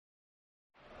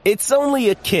It's only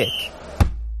a kick,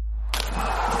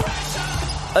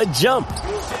 a jump,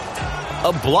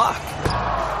 a block.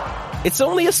 It's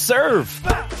only a serve.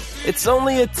 It's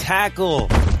only a tackle,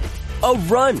 a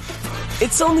run.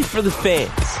 It's only for the fans.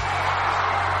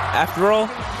 After all,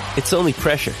 it's only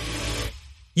pressure.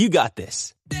 You got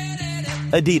this.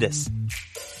 Adidas.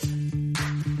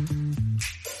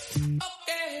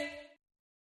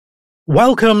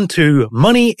 Welcome to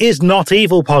Money is Not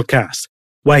Evil podcast,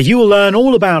 where you will learn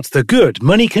all about the good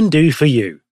money can do for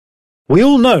you. We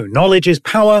all know knowledge is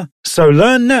power, so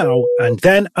learn now and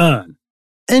then earn.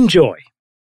 Enjoy.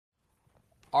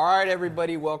 All right,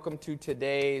 everybody, welcome to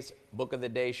today's Book of the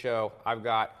Day show. I've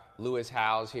got Lewis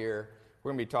Howes here.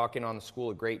 We're going to be talking on the School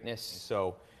of Greatness.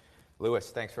 So, Lewis,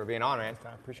 thanks for being on, man.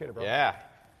 I appreciate it, bro. Yeah.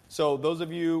 So, those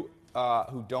of you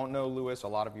who don't know Lewis, a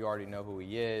lot of you already know who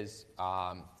he is.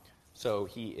 So,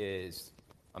 he is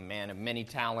a man of many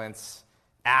talents,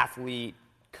 athlete,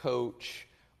 coach,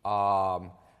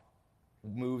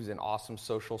 moves in awesome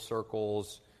social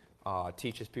circles,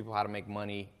 teaches people how to make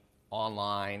money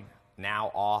online,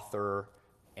 now author.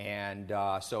 And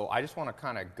so I just want to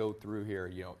kind of go through here,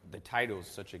 the title is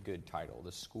such a good title,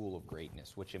 The School of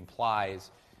Greatness, which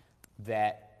implies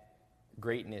that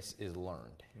greatness is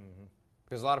learned. Mm-hmm.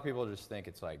 Because a lot of people just think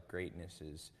it's like greatness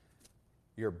is,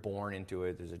 you're born into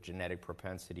it, there's a genetic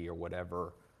propensity or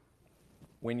whatever.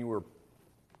 When you were,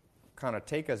 kind of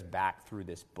take us back through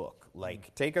this book,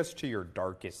 like take us to your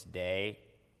darkest day,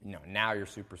 now you're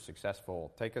super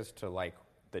successful, take us to like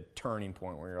the turning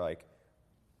point where you're like,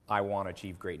 I want to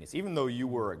achieve greatness. Even though you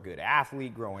were a good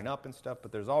athlete growing up and stuff,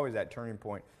 but there's always that turning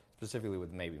point, specifically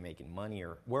with maybe making money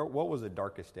or what was the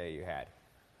darkest day you had?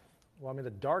 Well, I mean, the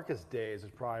darkest days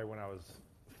is probably when I was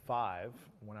 5,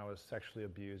 when I was sexually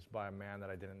abused by a man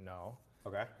that I didn't know.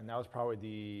 Okay. And that was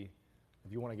probably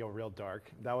if you want to go real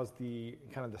dark, that was the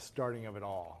kind of the starting of it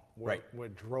all.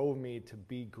 What drove me to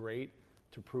be great,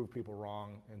 to prove people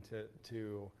wrong, and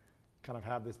to kind of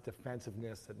have this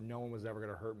defensiveness that no one was ever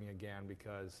going to hurt me again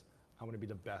because I'm going to be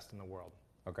the best in the world.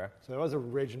 Okay. So that was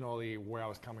originally where I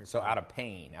was coming from. So out of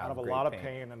pain. Out of a lot of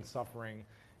pain and suffering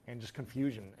and just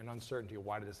confusion and uncertainty.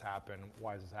 Why did this happen?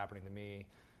 Why is this happening to me?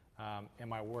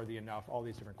 Am I worthy enough? All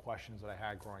these different questions that I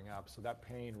had growing up. So that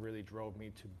pain really drove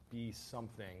me to be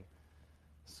something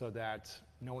so that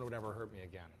no one would ever hurt me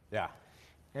again. Yeah.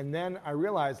 And then I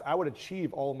realized I would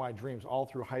achieve all of my dreams, all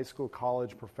through high school,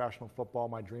 college, professional football.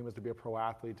 My dream was to be a pro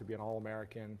athlete, to be an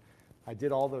All-American. I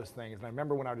did all those things. And I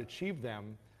remember when I would achieve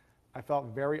them, I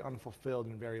felt very unfulfilled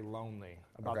and very lonely.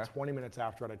 About 20 minutes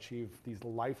after I'd achieved these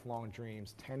lifelong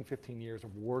dreams, 10, 15 years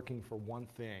of working for one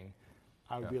thing,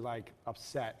 I would be like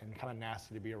upset and kind of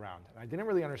nasty to be around. And I didn't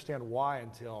really understand why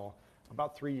until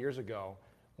about 3 years ago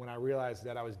when I realized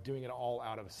that I was doing it all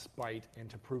out of spite and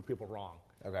to prove people wrong.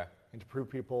 Okay. And to prove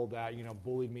people that,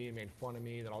 bullied me and made fun of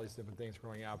me and all these different things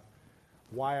growing up,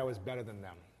 why I was better than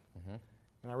them. Mm-hmm.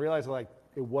 And I realized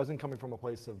it wasn't coming from a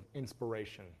place of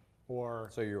inspiration or...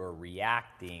 So you were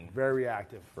reacting. Very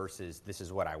reactive. Versus this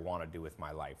is what I want to do with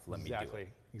my life. Let me do it.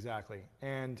 Exactly.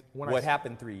 And what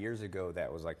happened 3 years ago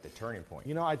that was like the turning point?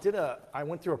 I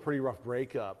went through a pretty rough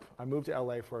breakup. I moved to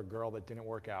LA for a girl that didn't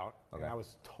work out. Okay. And I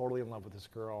was totally in love with this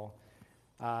girl.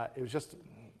 It was just...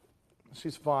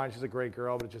 She's fine. She's a great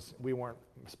girl, but we weren't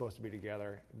supposed to be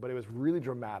together. But it was really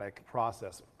dramatic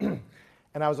process. And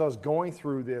as I was going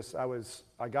through this,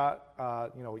 I got,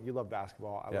 you love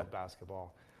basketball. I love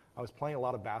basketball. I was playing a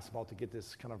lot of basketball to get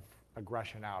this kind of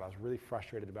aggression out. I was really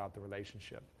frustrated about the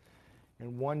relationship.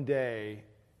 And one day,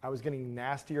 I was getting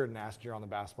nastier and nastier on the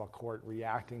basketball court,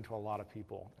 reacting to a lot of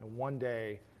people. And one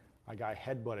day, a guy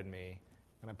headbutted me,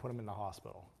 and I put him in the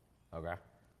hospital. Okay.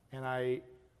 And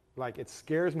it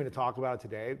scares me to talk about it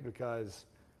today because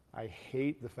I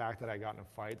hate the fact that I got in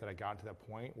a fight, that I got to that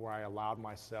point where I allowed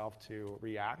myself to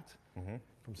react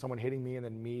from someone hitting me and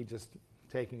then me just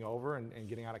taking over and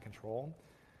getting out of control.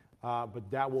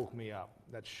 But that woke me up.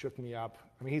 That shook me up.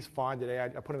 I mean, he's fine today. I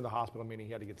put him in the hospital, meaning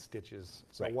he had to get stitches.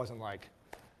 So it wasn't like...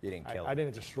 You didn't kill him. I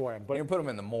didn't destroy him. But you didn't put him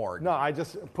in the morgue. No, I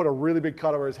just put a really big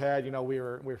cut over his head. We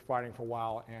were fighting for a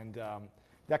while, and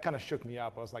that kind of shook me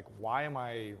up. I was like, why am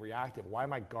I reactive? Why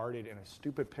am I guarded in a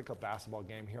stupid pickup basketball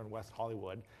game here in West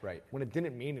Hollywood when it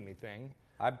didn't mean anything?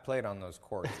 I've played on those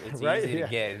courts. It's right? easy to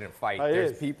get in a fight. It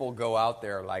There's is. people go out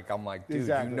there I'm like, dude,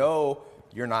 Exactly.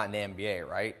 You're not in the NBA,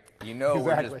 right?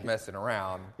 We're just messing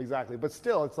around. Exactly. But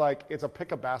still, it's like it's a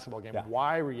pickup basketball game. Yeah.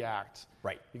 Why react?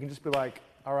 Right. You can just be like,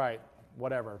 all right,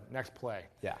 whatever, next play.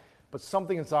 Yeah. But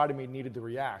something inside of me needed to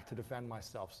react to defend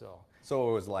myself still. So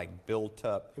it was like built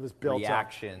up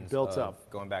reactions. Built up.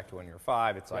 Going back to when you're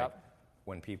 5, it's like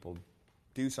when people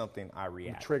do something, I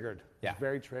react. I'm triggered. Yeah.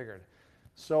 Very triggered.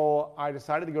 So I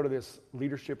decided to go to this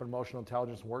leadership and emotional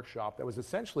intelligence workshop that was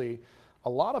essentially a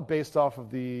lot of based off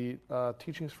of the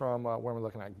teachings from, where am I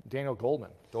looking at? Daniel Goleman.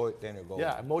 Daniel Goleman.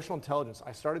 Yeah, emotional intelligence.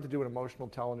 I started to do an emotional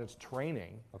intelligence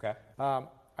training. Okay.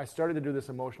 I started to do this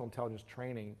emotional intelligence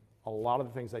training, a lot of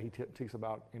the things that he talks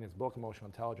about in his book, Emotional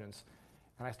Intelligence,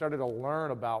 and I started to learn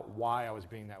about why I was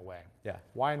being that way. Yeah.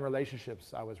 Why in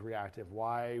relationships I was reactive,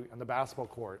 why on the basketball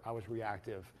court I was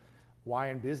reactive, why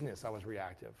in business I was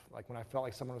reactive. Like when I felt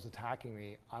like someone was attacking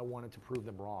me, I wanted to prove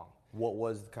them wrong. What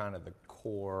was kind of the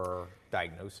core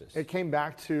diagnosis? It came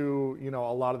back to, a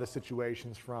lot of the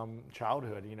situations from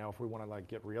childhood, if we want to like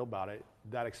get real about it.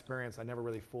 That experience, I never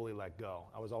really fully let go.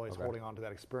 I was always holding on to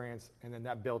that experience, and then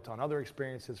that built on other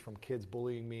experiences from kids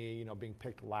bullying me, being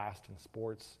picked last in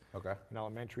sports in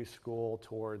elementary school,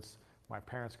 towards my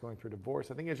parents going through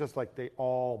divorce. I think it's just like they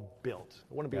all built.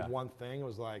 It wouldn't be one thing. It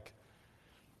was like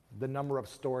the number of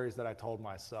stories that I told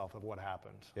myself of what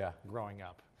happened growing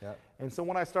up. Yeah. And so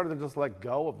when I started to just let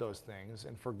go of those things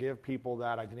and forgive people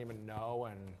that I didn't even know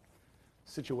and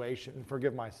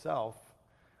forgive myself,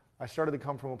 I started to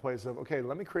come from a place of, okay,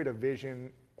 let me create a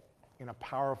vision in a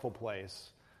powerful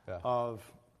place of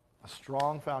a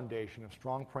strong foundation, of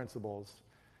strong principles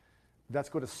that's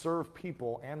going to serve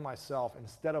people and myself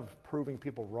instead of proving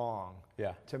people wrong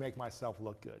to make myself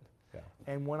look good. Yeah.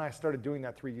 And when I started doing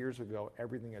that 3 years ago,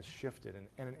 everything has shifted.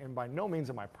 And by no means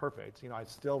am I perfect. I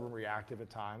still am reactive at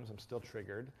times. I'm still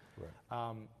triggered.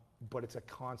 Right. But it's a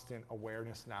constant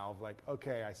awareness now of like,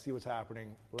 okay, I see what's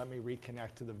happening. Let me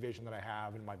reconnect to the vision that I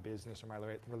have in my business or my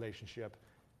relationship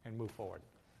and move forward.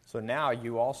 So now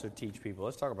you also teach people.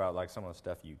 Let's talk about like some of the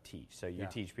stuff you teach. So you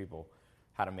teach people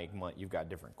how to make money. You've got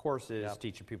different courses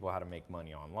teaching people how to make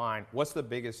money online. What's the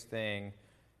biggest thing?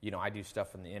 I do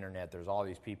stuff on the internet. There's all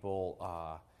these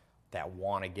people that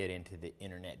want to get into the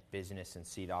internet business and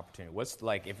see the opportunity. What's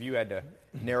like, if you had to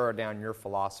narrow down your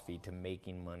philosophy to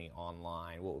making money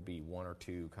online, what would be one or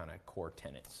two kind of core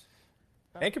tenets?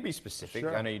 And it could be specific.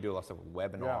 Sure. I know you do a lot of stuff with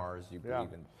webinars. You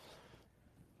believe in.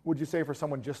 Would you say for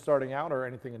someone just starting out or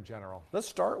anything in general? Let's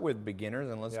start with beginners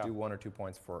and let's do 1 or 2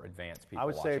 points for advanced people. I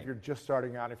would say if you're just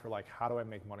starting out, if you're like, how do I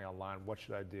make money online? What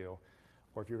should I do?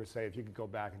 Or if you were to say, if you could go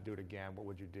back and do it again, what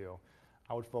would you do?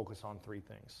 I would focus on 3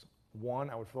 things. One,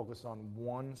 I would focus on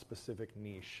one specific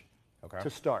niche to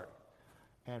start.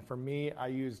 And for me, I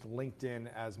used LinkedIn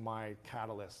as my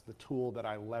catalyst, the tool that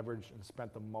I leveraged and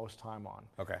spent the most time on.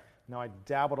 Okay. Now, I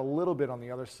dabbled a little bit on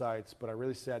the other sites, but I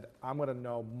really said, I'm going to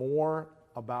know more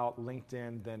about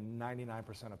LinkedIn than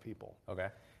 99% of people. Okay.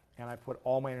 And I put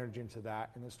all my energy into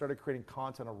that and then started creating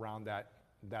content around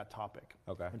that topic.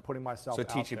 Okay. And putting myself out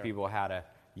there. So teaching people how to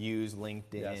use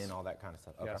LinkedIn and all that kind of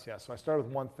stuff. Okay. Yes. So I started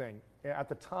with one thing. At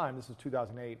the time, this was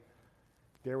 2008,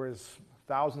 there was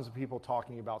thousands of people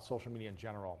talking about social media in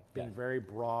general, being very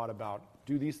broad about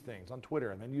do these things on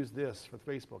Twitter and then use this for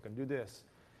Facebook and do this.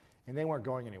 And they weren't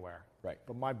going anywhere. Right.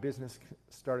 But my business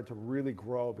started to really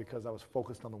grow because I was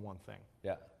focused on the one thing.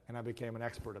 Yeah. And I became an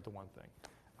expert at the one thing.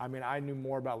 I mean, I knew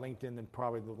more about LinkedIn than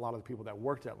probably a lot of the people that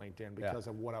worked at LinkedIn because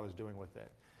of what I was doing with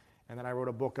it. And then I wrote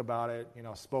a book about it,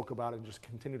 spoke about it, and just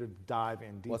continued to dive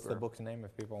in deeper. What's the book's name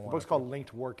if people want? The book's called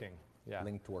Linked Working. Yeah.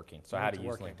 Linked Working. So how to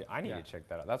use LinkedIn. I need to check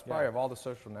that out. That's probably of all the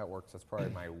social networks, that's probably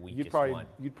my weakest one.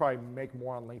 You'd probably make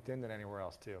more on LinkedIn than anywhere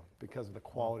else too, because of the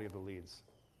quality of the leads.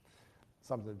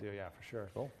 Something to do, yeah, for sure.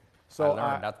 Cool. So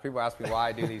I learned. That's people ask me why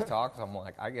I do these talks. I'm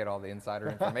like, I get all the insider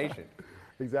information.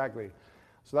 Exactly.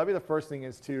 So that'd be the first thing,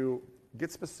 is to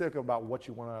get specific about what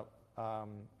you want to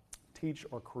teach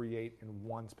or create in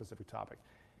one specific topic.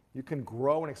 You can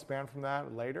grow and expand from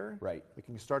that later. Right. You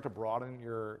can start to broaden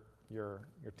your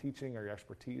teaching or your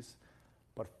expertise,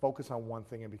 but focus on one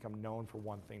thing and become known for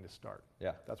one thing to start.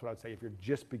 Yeah. That's what I would say if you're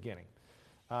just beginning.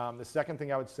 The second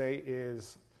thing I would say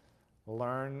is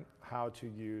learn how to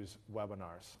use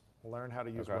webinars. Learn how to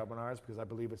use webinars, because I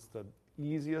believe it's the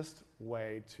easiest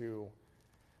way to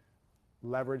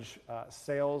leverage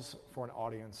sales for an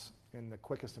audience in the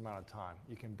quickest amount of time.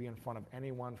 You can be in front of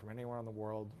anyone from anywhere in the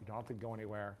world. You don't have to go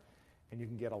anywhere, and you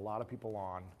can get a lot of people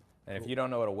on. And if you don't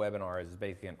know what a webinar is, it's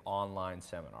basically an online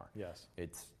seminar. Yes.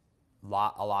 It's a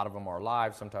lot of them are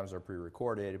live. Sometimes they're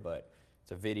pre-recorded, but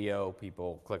it's a video.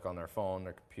 People click on their phone,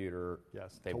 their computer.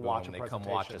 Yes. They come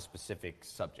watch a specific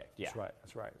subject. Yeah.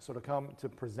 That's right. So to come to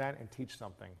present and teach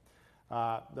something.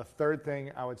 The third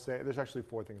thing I would say, there's actually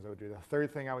 4 things I would do. The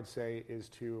third thing I would say is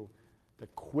the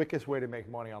quickest way to make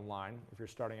money online, if you're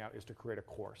starting out, is to create a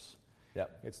course.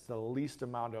 Yep. It's the least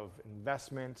amount of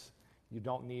investment. You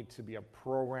don't need to be a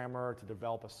programmer to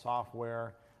develop a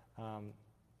software.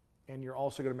 and you're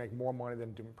also going to make more money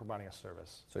than providing a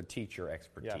service. So teach your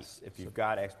expertise. Yes. If you've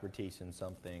got expertise in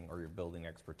something or you're building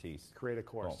expertise, Create a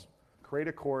course. Boom. Create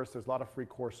a course. There's a lot of free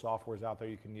course softwares out there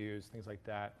you can use, things like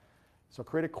that. So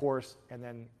create a course and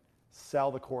then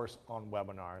sell the course on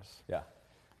webinars. Yeah.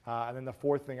 And then the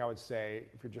fourth thing I would say,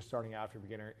 if you're just starting out, if you're a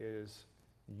beginner, is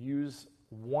use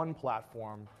one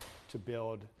platform to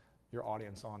build your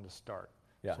audience on to start.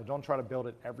 Yeah. So don't try to build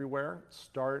it everywhere.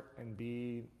 Start and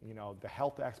be, the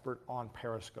health expert on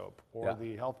Periscope or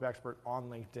the health expert on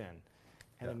LinkedIn,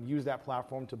 and then use that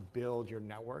platform to build your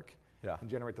network and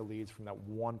generate the leads from that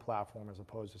one platform as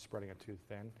opposed to spreading it too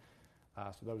thin.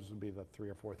 So those would be the 3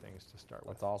 or 4 things to start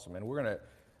with. That's awesome. And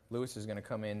Lewis is gonna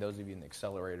come in. Those of you in the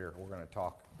accelerator, we're gonna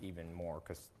talk even more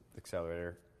because the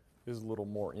accelerator is a little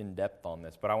more in depth on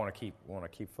this. But I want to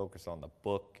keep focused on the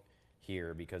book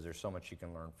here because there's so much you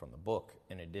can learn from the book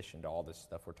in addition to all this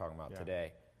stuff we're talking about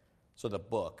today. So the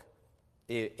book,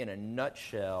 in a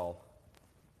nutshell,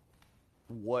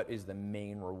 what is the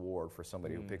main reward for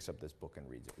somebody who picks up this book and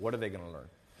reads it? What are they going to learn?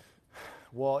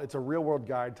 Well, it's a real-world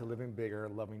guide to living bigger,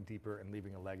 loving deeper, and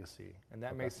leaving a legacy. And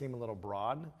that may seem a little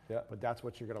broad, but that's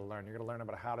what you're going to learn. You're going to learn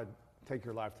about how to take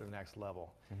your life to the next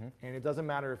level. And it doesn't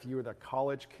matter if you're the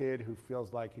college kid who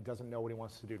feels like he doesn't know what he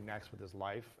wants to do next with his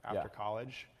life after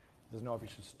college. He doesn't know if he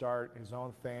should start his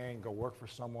own thing, go work for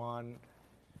someone,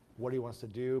 what he wants to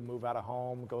do, move out of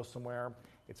home, go somewhere.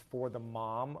 It's for the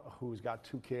mom who's got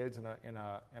 2 kids and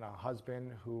a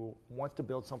husband who wants to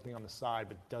build something on the side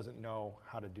but doesn't know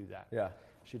how to do that. Yeah.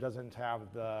 She doesn't have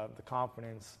the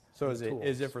confidence. So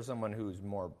is it for someone who's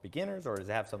more beginners, or does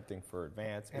it have something for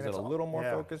advanced? Is it a little more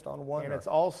focused on one? And it's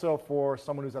also for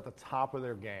someone who's at the top of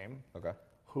their game. Okay.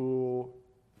 Who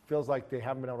feels like they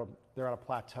haven't been able to, they're at a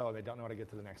plateau, they don't know how to get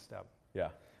to the next step. Yeah.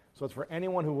 So it's for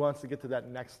anyone who wants to get to that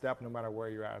next step no matter where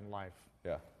you're at in life.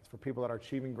 Yeah. It's for people that are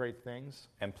achieving great things.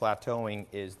 And plateauing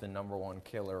is the number one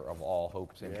killer of all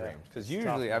hopes and dreams. Because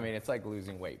usually, tough. it's like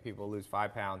losing weight. People lose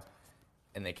 5 pounds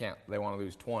and they want to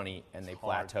lose 20 and they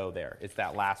plateau there. It's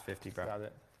that last 50 pounds. Got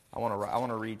it. I want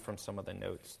to read from some of the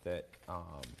notes that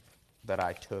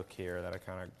I took here that I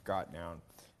kind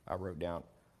of I wrote down.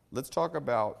 Let's talk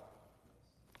about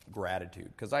gratitude,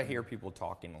 because I hear people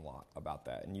talking a lot about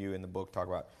that, and you in the book talk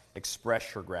about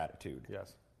express your gratitude.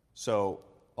 Yes. So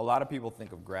a lot of people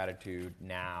think of gratitude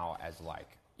now as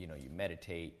like, you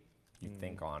meditate, you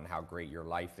think on how great your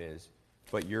life is,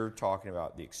 but you're talking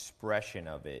about the expression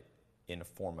of it in a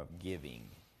form of giving.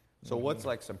 So what's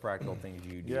like some practical things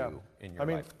you do in your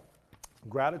life?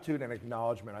 Gratitude and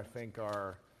acknowledgement, I think,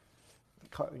 are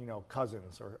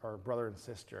cousins or brother and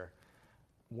sister.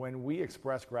 When we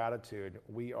express gratitude,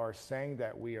 we are saying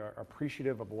that we are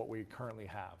appreciative of what we currently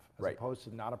have, as opposed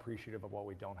to not appreciative of what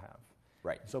we don't have.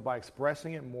 Right. So by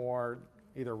expressing it more,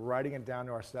 either writing it down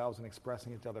to ourselves and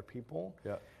expressing it to other people,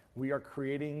 we are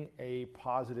creating a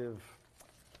positive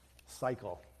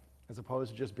cycle, as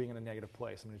opposed to just being in a negative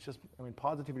place.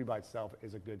 Positivity by itself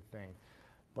is a good thing.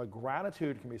 But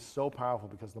gratitude can be so powerful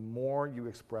because the more you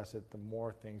express it, the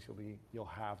more things you'll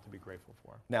have to be grateful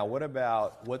for. Now,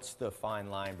 what's the fine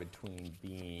line between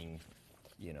being,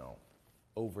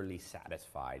 overly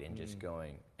satisfied and just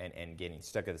going and getting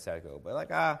stuck at the status quo? But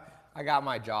like, I got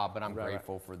my job, but I'm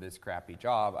grateful for this crappy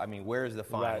job. Where's the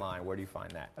fine line? Where do you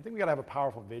find that? I think we got to have a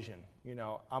powerful vision.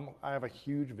 I have a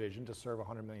huge vision to serve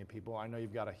 100 million people. I know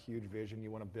you've got a huge vision. You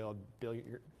want to build billion.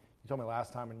 You told me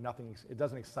last time, and it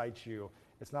doesn't excite you.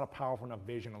 It's not a powerful enough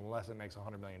vision unless it makes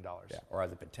 $100 million. Yeah, or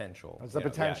as a potential. As a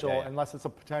potential, unless it's a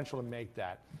potential to make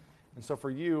that. And so for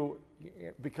you,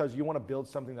 because you want to build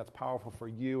something that's powerful for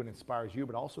you and inspires you,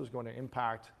 but also is going to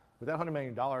impact, with that $100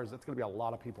 million, that's going to be a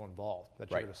lot of people involved that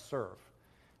you're going to serve.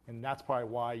 And that's probably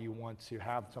why you want to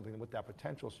have something with that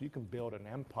potential, so you can build an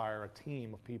empire, a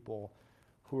team of people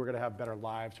who are going to have better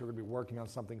lives, who are going to be working on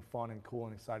something fun and cool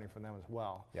and exciting for them as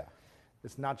well. Yeah.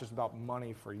 It's not just about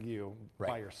money for you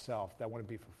by yourself. That wouldn't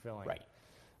be fulfilling. Right.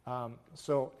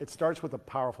 So it starts with a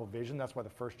powerful vision. That's why the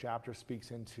first chapter speaks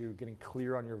into getting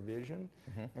clear on your vision.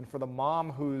 And for the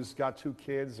mom who's got 2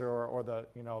 kids, or the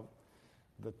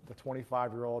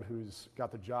 25-year-old who's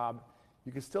got the job,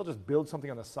 you can still just build something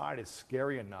on the side. It's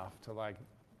scary enough to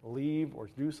leave or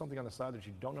do something on the side that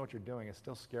you don't know what you're doing. It's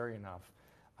still scary enough.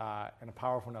 And a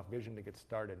powerful enough vision to get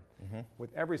started.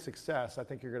 With every success, I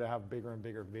think you're going to have bigger and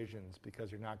bigger visions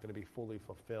because you're not going to be fully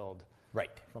fulfilled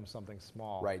from something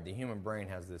small. Right. The human brain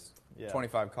has this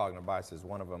 25 cognitive biases.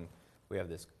 One of them, we have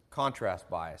this contrast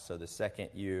bias. So the second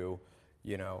you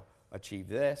achieve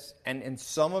this, and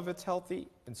some of it's healthy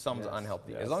and some's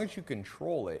unhealthy. As long as you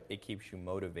control it, it keeps you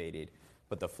motivated.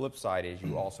 But the flip side is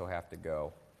you also have to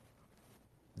go,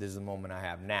 this is the moment I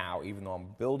have now, even though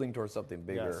I'm building towards something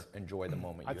bigger. Yes. Enjoy the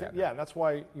moment you have. Yeah, and that's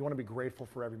why you want to be grateful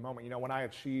for every moment. You know, when I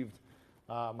achieved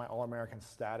my All-American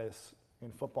status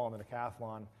in football and the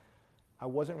decathlon, I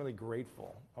wasn't really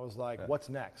grateful. I was like, what's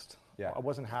next? Yeah. I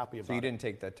wasn't happy about it. So you didn't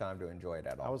take that time to enjoy it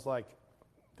at all. I was like,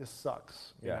 this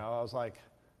sucks. You know, I was like,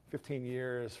 15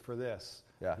 years for this.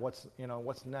 Yeah.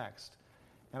 What's next?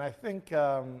 And I think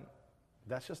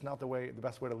that's just not the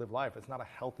best way to live life. It's not a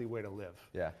healthy way to live.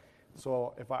 Yeah.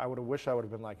 So if I would have wished I would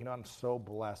have been like, I'm so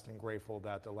blessed and grateful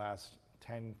that the last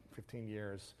 10, 15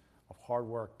 years of hard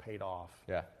work paid off.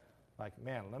 Yeah. Like,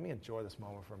 man, let me enjoy this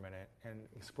moment for a minute and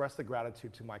express the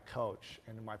gratitude to my coach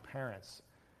and to my parents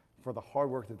for the hard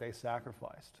work that they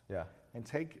sacrificed. Yeah. And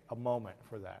take a moment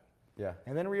for that. Yeah.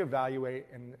 And then reevaluate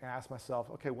and ask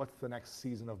myself, okay, what's the next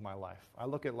season of my life? I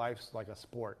look at life like a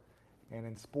sport. And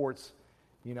in sports,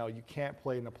 you can't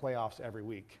play in the playoffs every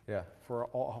week. Yeah. For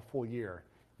a full year.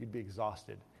 You'd be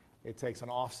exhausted. It takes an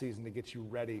off season to get you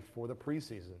ready for the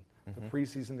preseason. The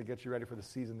preseason to get you ready for the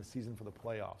season for the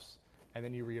playoffs. And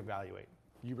then you reevaluate.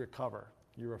 You recover.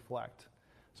 You reflect.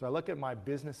 So I look at my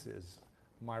businesses,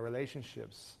 my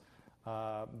relationships,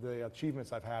 the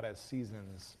achievements I've had as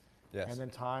seasons, and then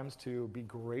times to be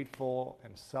grateful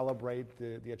and celebrate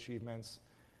the achievements,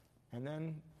 and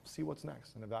then see what's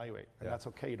next and evaluate. And that's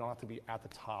okay. You don't have to be at the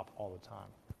top all the time.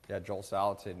 Yeah, Joel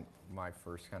Salatin, my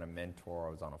first kind of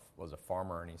mentor, was a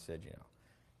farmer, and he said,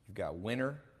 you've got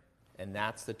winter, and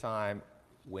that's the time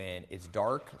when it's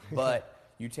dark,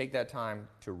 but you take that time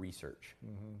to research.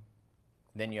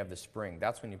 Then you have the spring.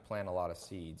 That's when you plant a lot of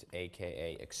seeds,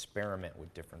 AKA experiment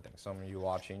with different things. Some of you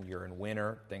watching, you're in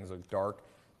winter, things look dark.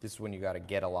 This is when you got to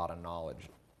get a lot of knowledge.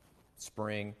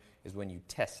 Spring is when you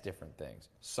test different things.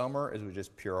 Summer is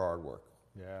just pure hard work.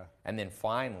 Yeah. And then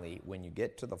finally, when you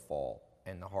get to the fall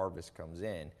and the harvest comes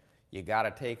in, you got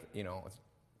to take,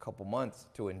 a couple months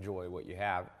to enjoy what you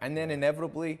have. And then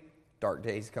inevitably, dark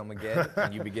days come again,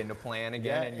 and you begin to plan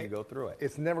again, and you go through it.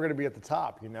 It's never going to be at the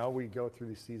top. We go through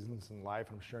these seasons in life.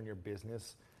 I'm sure in your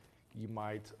business, you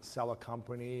might sell a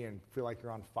company and feel like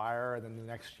you're on fire, and then the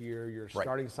next year you're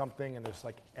starting something, and there's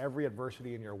like every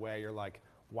adversity in your way. You're like,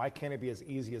 why can't it be as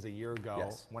easy as a year ago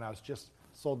when I was just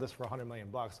sold this for $100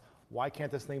 million? Why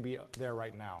can't this thing be there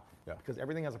right now? Yeah. Because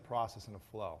everything has a process and a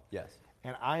flow. Yes.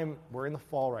 And we're in the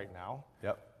fall right now.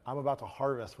 Yep. I'm about to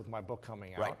harvest with my book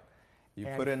coming out. Right. You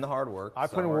put in the hard work. I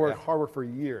put in hard work for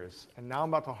years, and now I'm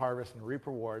about to harvest and reap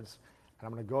rewards, and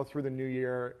I'm going to go through the new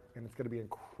year, and it's going to be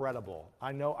incredible.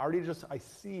 I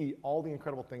see all the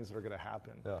incredible things that are going to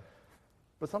happen. Yeah.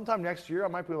 But sometime next year, I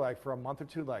might be like, for a month or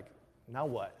two, like, now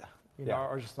what?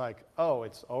 Or just like, oh,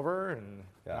 it's over, and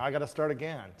now I got to start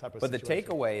again type of But situation.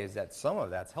 the takeaway is that some of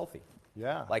that's healthy.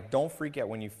 Yeah. Like, don't freak out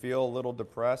when you feel a little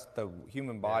depressed. The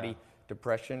human body,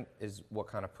 depression is what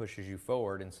kind of pushes you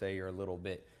forward and say you're a little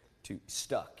bit too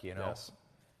stuck, Yes.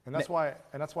 And that's why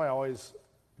I always,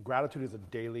 gratitude is a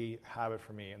daily habit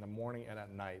for me in the morning and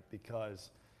at night,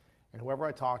 because, and whoever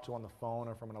I talk to on the phone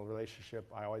or from a relationship,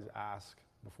 I always ask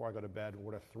before I go to bed,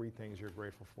 what are 3 things you're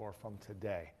grateful for from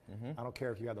today? I don't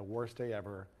care if you had the worst day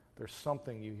ever, there's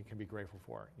something you can be grateful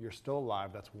for. You're still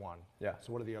alive, that's 1. Yeah.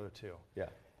 So what are the other 2? Yeah.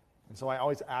 And so I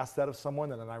always ask that of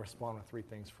someone, and then I respond with 3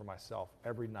 things for myself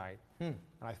every night. And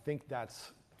I think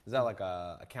that's... Is that like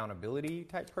a accountability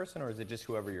type person, or is it just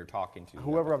whoever you're talking to?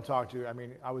 Whoever I'm talking to. I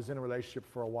mean, I was in a relationship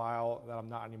for a while that I'm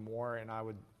not anymore, and I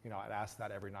would, I'd ask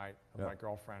that every night of my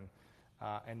girlfriend.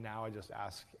 And now I just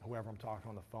ask whoever I'm talking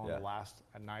on the phone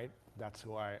at night. That's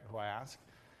who I ask.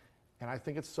 And I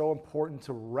think it's so important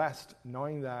to rest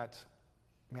knowing that,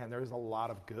 man, there's a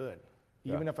lot of good.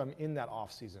 Even if I'm in that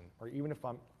off season, or even if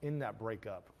I'm in that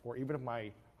breakup, or even if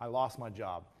I lost my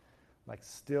job, like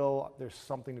still there's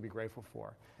something to be grateful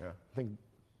for. Yeah. I think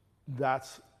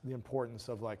that's the importance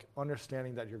of like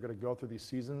understanding that you're going to go through these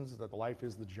seasons, that life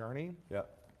is the journey. Yeah.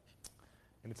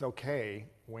 And it's okay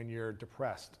when you're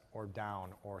depressed or down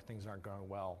or things aren't going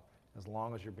well, as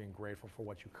long as you're being grateful for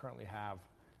what you currently have,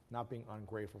 not being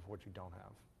ungrateful for what you don't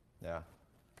have. Yeah.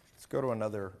 Let's go to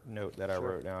another note that I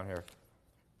wrote down here.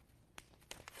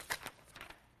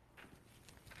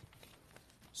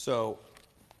 So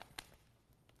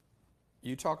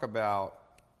you talk about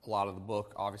a lot of the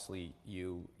book. Obviously,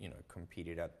 you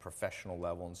competed at professional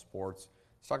level in sports.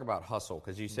 Let's talk about hustle,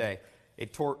 because you say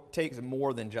it takes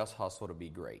more than just hustle to be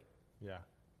great. Yeah.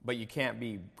 But you can't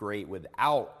be great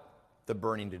without the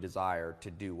burning desire to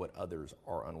do what others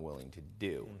are unwilling to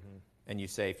do. And you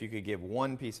say if you could give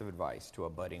one piece of advice to a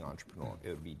budding entrepreneur, it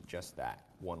would be just that,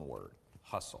 one word: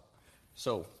 hustle.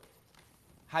 So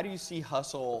how do you see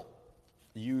hustle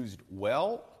used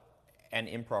well and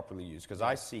improperly used? Because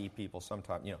I see people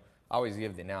sometimes, I always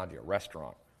give the analogy of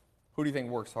restaurant. Who do you think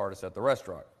works hardest at the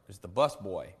restaurant? It's the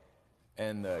busboy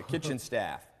and the kitchen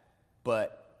staff.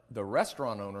 But the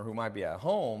restaurant owner who might be at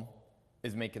home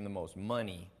is making the most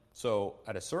money. So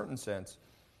at a certain sense,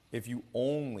 if you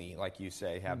only, like you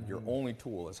say, have your only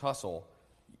tool is hustle,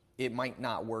 it might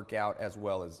not work out as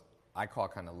well as I call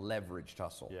kind of leveraged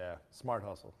hustle. Yeah, smart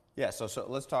hustle. Yeah, so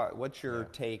let's talk, what's your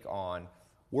take on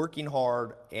working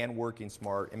hard and working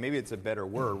smart? And maybe it's a better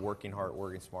word, working hard,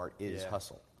 working smart is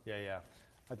hustle. Yeah.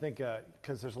 I think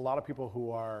because there's a lot of people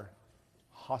who are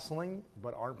hustling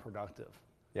but aren't productive.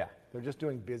 Yeah. They're just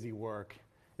doing busy work.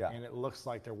 Yeah. And it looks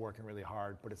like they're working really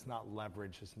hard, but it's not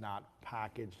leveraged, it's not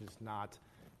packaged, it's not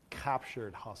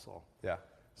captured hustle. Yeah.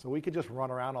 So we could just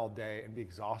run around all day and be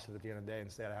exhausted at the end of the day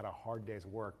and say I had a hard day's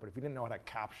work. But if you didn't know how to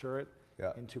capture it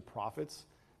into profits,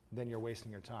 then you're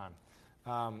wasting your time.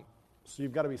 So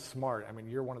you've got to be smart. I mean,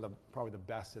 you're one of the probably the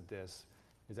best at this.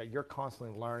 Is that you're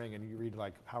constantly learning and you read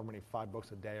like how many 5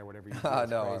 books a day or whatever you do.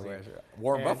 No,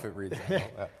 Warren Buffett reads them.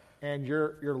 And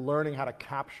you're learning how to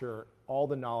capture all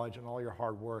the knowledge and all your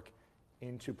hard work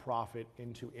into profit,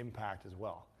 into impact as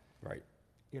well. Right.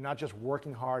 You're not just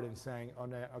working hard and saying, oh,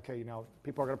 no, okay, you know,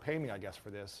 people are going to pay me, I guess, for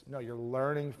this. No, you're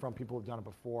learning from people who've done it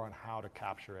before on how to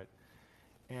capture it.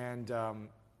 And,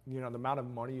 you know, the amount of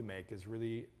money you make is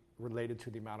really related to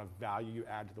the amount of value you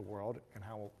add to the world and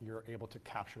how you're able to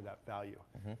capture that value.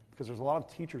 Because there's a lot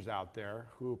of teachers out there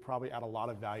who probably add a lot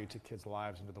of value to kids'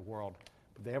 lives and to the world,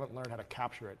 but they haven't learned how to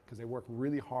capture it because they work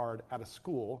really hard at a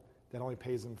school that only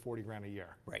pays them $40,000 a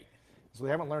year. Right. So they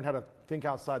haven't learned how to think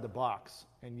outside the box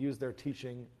and use their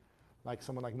teaching like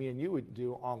someone like me and you would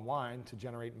do online to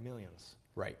generate millions.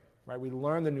 Right. Right? We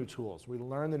learn the new tools. We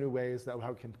learn the new ways that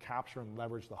how we can capture and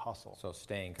leverage the hustle. So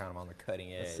staying kind of on the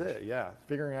cutting edge. That's it, yeah.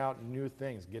 Figuring out new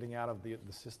things, getting out of the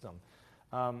system.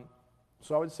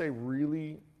 So I would say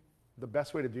really the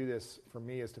best way to do this for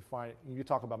me is to find, you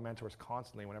talk about mentors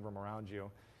constantly whenever I'm around you,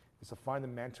 is to find the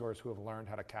mentors who have learned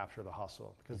how to capture the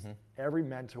hustle. Because every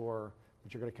mentor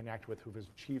that you're going to connect with who has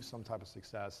achieved some type of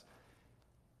success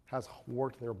has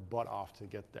worked their butt off to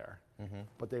get there.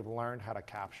 But they've learned how to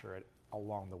capture it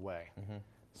along the way.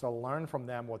 So learn from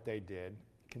them what they did.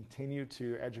 Continue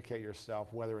to educate yourself,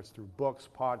 whether it's through books,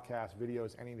 podcasts,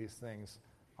 videos, any of these things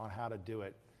on how to do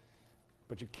it.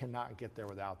 But you cannot get there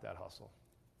without that hustle.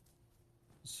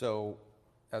 So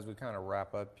as we kind of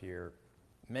wrap up here,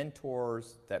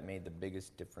 mentors that made the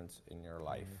biggest difference in your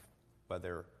life,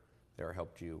 whether they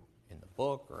helped you in the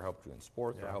book or helped you in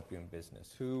sports or helped you in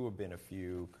business, who have been a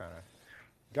few kind of...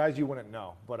 Guys you wouldn't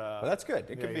know, but... well, that's good.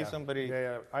 It could be somebody...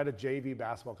 Yeah. I had a JV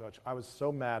basketball coach. I was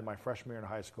so mad my freshman year in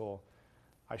high school.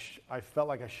 I felt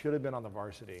like I should have been on the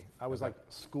varsity. I was like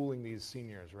schooling these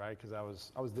seniors, right? Because I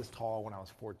was this tall when I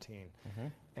was 14.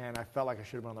 And I felt like I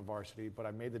should have been on the varsity, but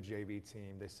I made the JV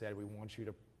team. They said, we want you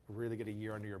to really get a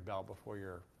year under your belt before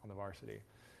you're on the varsity.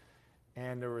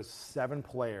 And there was 7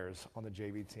 players on the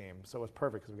JV team. So it was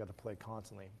perfect because we got to play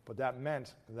constantly. But that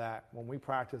meant that when we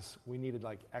practiced, we needed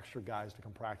like extra guys to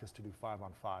come practice to do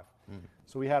 5-on-5.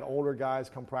 So we had older guys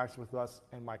come practice with us,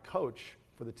 and my coach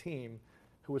for the team,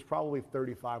 who was probably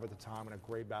 35 at the time and a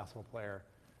great basketball player,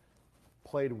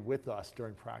 played with us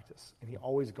during practice. And he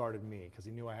always guarded me because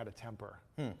he knew I had a temper.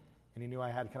 And he knew I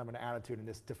had kind of an attitude and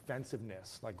this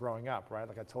defensiveness, like growing up, right?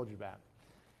 Like I told you that.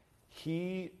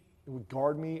 He would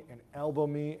guard me and elbow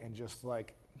me and just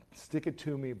like stick it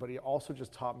to me, but he also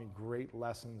just taught me great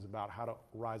lessons about how to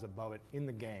rise above it in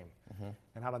the game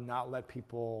and how to not let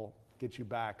people get you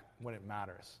back when it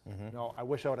matters. You know, I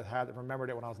wish I would have remembered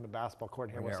it when I was in the basketball court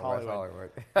here in West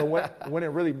Hollywood. But when it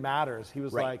really matters, he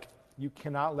was like, you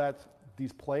cannot let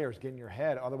these players get in your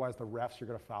head, otherwise the refs are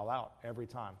going to foul out every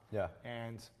time.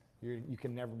 And you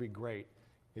can never be great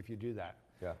if you do that.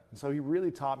 And so he really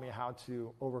taught me how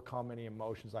to overcome any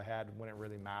emotions I had when it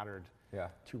really mattered,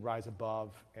 to rise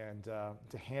above and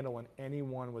to handle when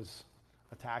anyone was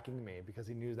attacking me, because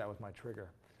he knew that was my trigger.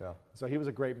 So he was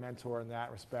a great mentor in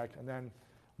that respect. And then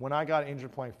when I got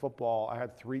injured playing football, I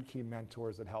had 3 key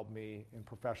mentors that helped me in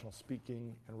professional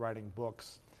speaking and writing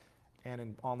books and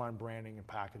in online branding and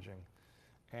packaging.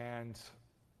 And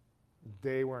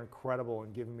they were incredible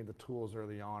in giving me the tools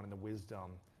early on and the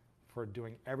wisdom for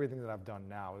doing everything that I've done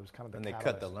now. It was kind of the And catalyst.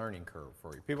 they cut the learning curve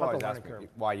for you. People always ask me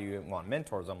why you didn't want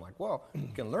mentors. I'm like, well,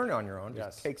 you can learn on your own. It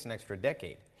just takes an extra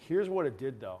decade. Here's what it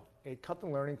did, though. It cut the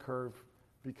learning curve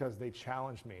because they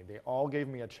challenged me. They all gave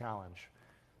me a challenge.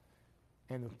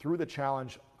 And through the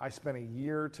challenge, I spent 1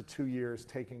 year to 2 years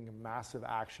taking massive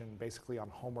action basically on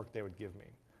homework they would give me.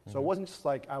 So it wasn't just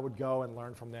like I would go and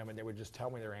learn from them and they would just tell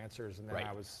me their answers and then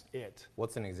I was it.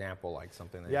 What's an example, like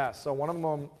something that... So one of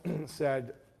them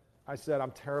said, I said,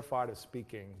 I'm terrified of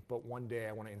speaking, but one day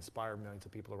I want to inspire millions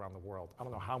of people around the world. I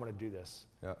don't know how I'm going to do this,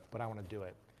 but I want to do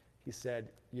it. He said,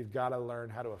 you've got to learn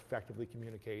how to effectively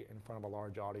communicate in front of a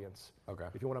large audience. Okay.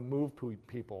 If you want to move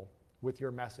people with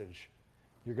your message,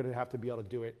 you're going to have to be able to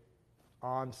do it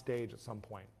on stage at some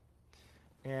point.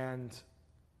 And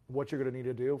what you're going to need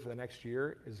to do for the next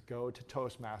year is go to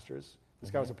Toastmasters. This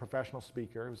guy was a professional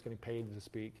speaker. He was getting paid to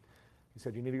speak. He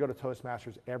said, you need to go to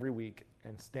Toastmasters every week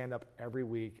and stand up every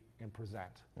week and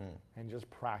present and just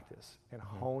practice and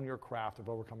hone your craft of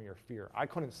overcoming your fear. I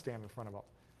couldn't stand in front of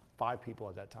 5 people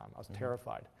at that time. I was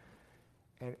terrified.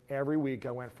 And every week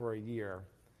I went for a year,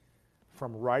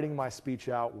 from writing my speech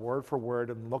out word for word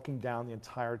and looking down the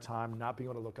entire time, not being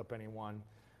able to look up anyone,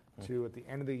 to at the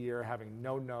end of the year having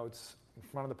no notes, in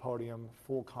front of the podium,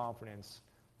 full confidence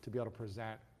to be able to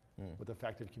present with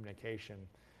effective communication.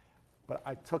 But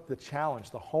I took the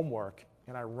challenge, the homework,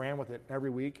 and I ran with it every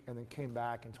week and then came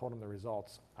back and told them the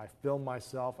results. I filmed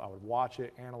myself, I would watch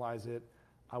it, analyze it.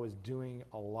 I was doing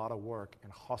a lot of work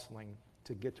and hustling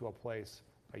to get to a place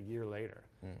a year later.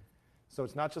 So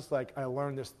it's not just like I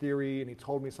learned this theory and he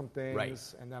told me some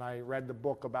things and then I read the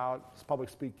book about public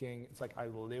speaking. It's like I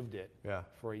lived it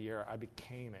for a year. I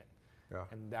became it.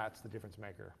 And that's the difference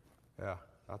maker. Yeah,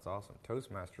 that's awesome.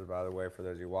 Toastmasters, by the way, for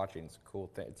those of you watching, it's a cool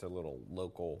thing. It's a little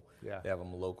local. Yeah. They have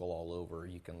them local all over.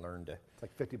 You can learn to. It's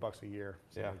like $50 a year,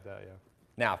 something like that,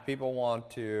 Now, if people want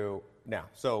to,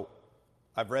 so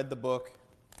I've read the book.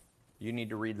 You need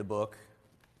to read the book.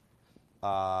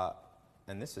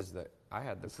 And this is I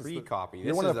had the free copy.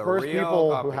 You're one of the first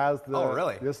people who has the. Oh,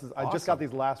 really? I just got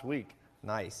these last week.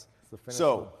 Nice.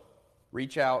 So,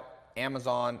 reach out,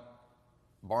 Amazon,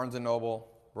 Barnes & Noble,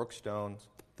 Brooke Stones,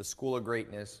 The School of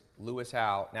Greatness, Lewis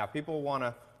Howes. Now, if people want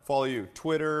to follow you,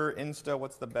 Twitter, Insta,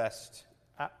 what's the best?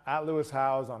 At Lewis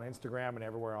Howes on Instagram and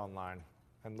everywhere online,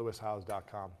 and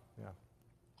lewishowes.com. Yeah.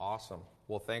 Awesome.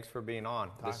 Well, thanks for being on.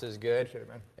 This is good. Appreciate it,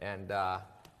 man. And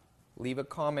leave a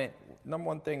comment. Number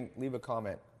one thing, leave a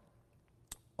comment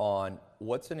on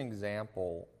what's an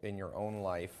example in your own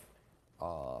life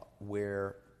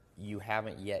where you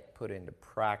haven't yet put into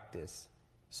practice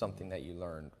something that you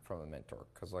learned from a mentor.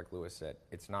 Because like Lewis said,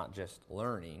 it's not just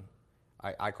learning.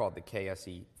 I call it the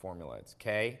KSE formula. It's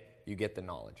K, you get the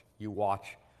knowledge. You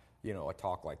watch, a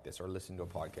talk like this or listen to a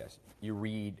podcast. You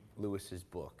read Lewis's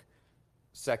book.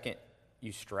 Second,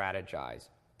 you strategize.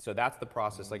 So that's the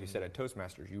process, like you said, at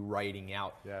Toastmasters, you writing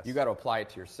out. Yes. You got to apply it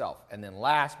to yourself. And then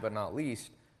last but not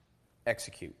least,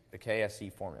 execute, the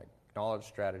KSE formula, knowledge,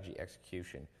 strategy,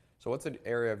 execution. So what's an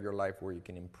area of your life where you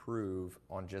can improve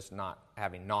on just not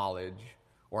having knowledge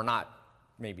or not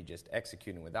maybe just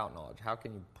executing without knowledge? How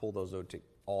can you pull those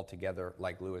all together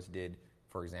like Lewis did,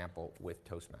 for example, with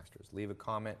Toastmasters? Leave a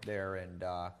comment there, and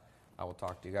I will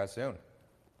talk to you guys soon.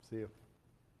 See you.